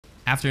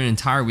After an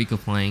entire week of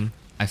playing,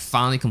 I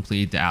finally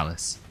completed the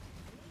Atlas.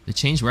 The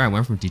change where I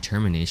went from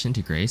Determination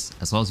to Grace,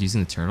 as well as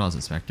using the Turtle as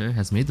a Spectre,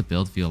 has made the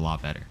build feel a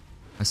lot better.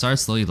 I started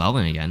slowly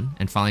leveling again,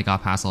 and finally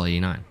got past all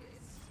 89.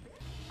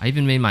 I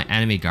even made my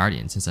Anime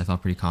Guardian since I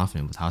felt pretty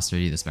confident with how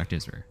sturdy the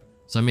Spectres were,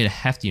 so I made a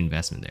hefty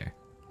investment there.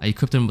 I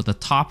equipped them with the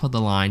top of the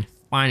line,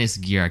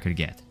 finest gear I could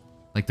get,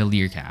 like the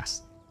Leer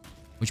cast,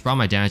 which brought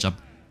my damage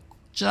up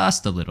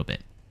just a little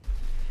bit.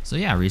 So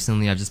yeah,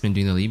 recently I've just been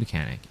doing the lead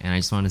mechanic, and I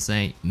just want to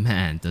say,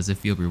 man, does it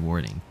feel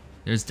rewarding.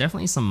 There's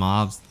definitely some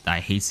mobs that I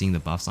hate seeing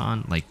the buffs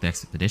on, like the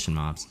Expedition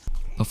mobs,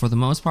 but for the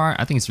most part,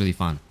 I think it's really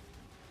fun.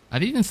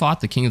 I've even fought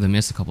the King of the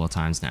Mist a couple of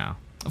times now.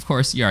 Of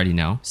course, you already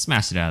know,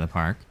 smashed it out of the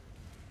park.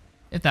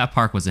 If that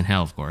park was in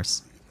hell, of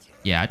course.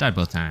 Yeah, I died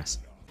both times.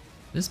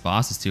 This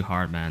boss is too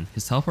hard, man.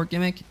 His teleport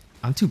gimmick,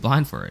 I'm too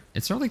blind for it.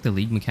 It's sort of like the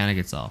league mechanic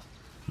itself.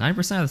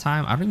 90% of the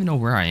time, I don't even know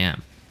where I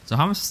am. So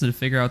how am I supposed to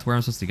figure out where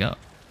I'm supposed to go?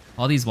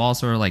 All these walls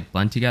sort of like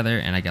blend together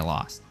and I get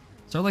lost.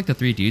 Sort of like the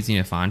 3 dudes you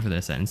need to find for the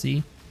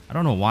Ascendancy. I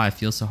don't know why it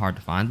feels so hard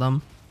to find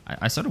them.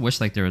 I sort of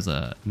wish like there was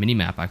a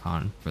mini-map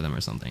icon for them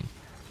or something.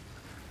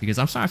 Because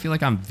I'm starting to feel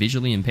like I'm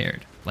visually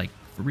impaired. Like,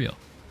 for real.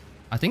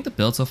 I think the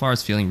build so far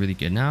is feeling really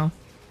good now.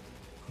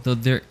 Though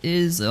there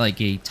is like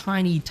a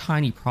tiny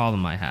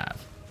problem I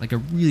have. Like a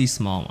really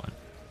small one.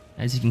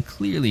 As you can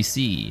clearly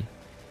see,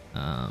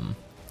 I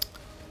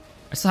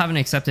still haven't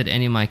accepted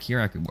any of my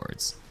Kirak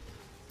rewards.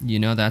 You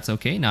know, that's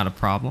okay, not a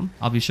problem.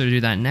 I'll be sure to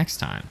do that next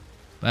time.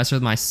 But as for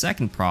my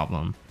second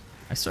problem,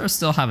 I sort of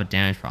still have a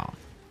damage problem.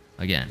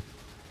 Again,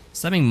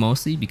 stemming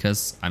mostly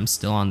because I'm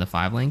still on the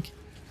 5 link,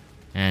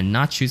 and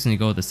not choosing to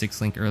go with the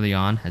 6 link early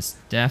on has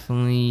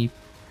definitely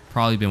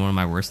probably been one of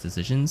my worst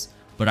decisions,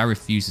 but I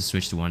refuse to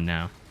switch to 1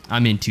 now.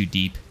 I'm in too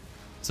deep.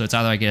 So it's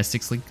either I get a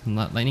 6 link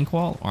lightning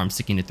qual or I'm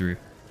sticking it through.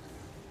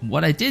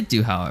 What I did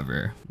do,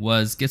 however,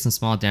 was get some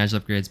small damage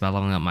upgrades by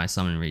leveling up my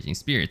summon and raging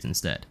spirits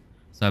instead.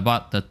 So I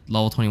bought the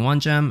level 21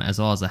 gem as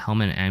well as a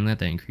helmet and amulet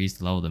that increased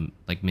the level of the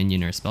like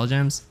minion or spell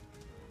gems.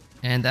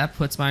 And that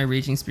puts my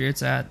raging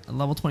spirits at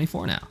level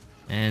 24 now.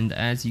 And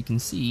as you can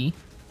see,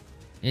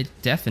 it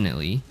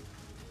definitely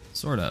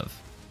sort of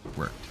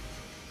worked.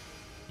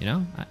 You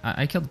know,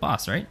 I killed the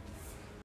boss, right?